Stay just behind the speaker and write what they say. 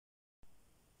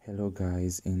Hello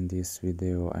guys, in this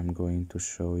video I'm going to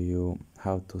show you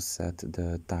how to set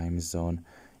the time zone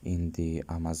in the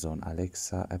Amazon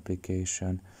Alexa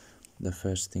application. The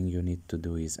first thing you need to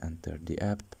do is enter the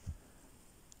app.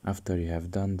 After you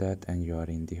have done that and you are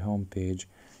in the home page,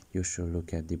 you should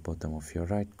look at the bottom of your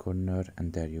right corner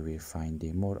and there you will find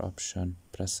the more option.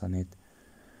 Press on it,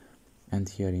 and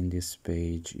here in this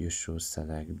page you should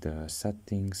select the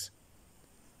settings.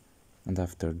 And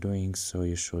after doing so,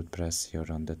 you should press here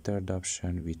on the third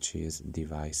option, which is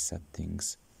device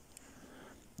settings.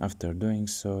 After doing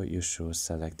so, you should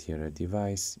select here a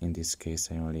device. In this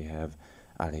case, I only have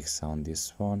Alexa on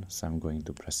this phone, so I'm going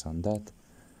to press on that.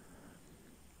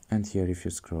 And here, if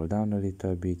you scroll down a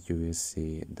little bit, you will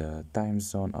see the time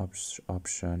zone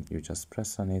option. You just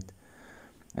press on it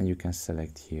and you can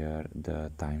select here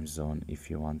the time zone if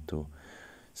you want to.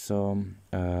 So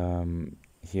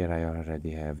here I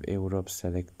already have Europe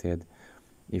selected.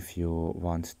 If you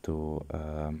want to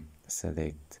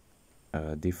select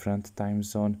a different time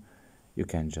zone, you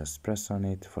can just press on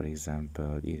it. For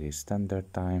example, Irish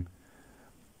Standard Time,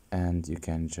 and you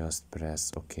can just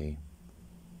press OK.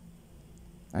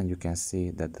 And you can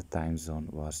see that the time zone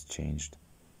was changed.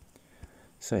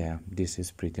 So yeah, this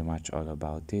is pretty much all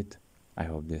about it. I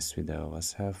hope this video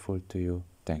was helpful to you.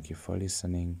 Thank you for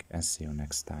listening and see you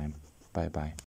next time. Bye bye.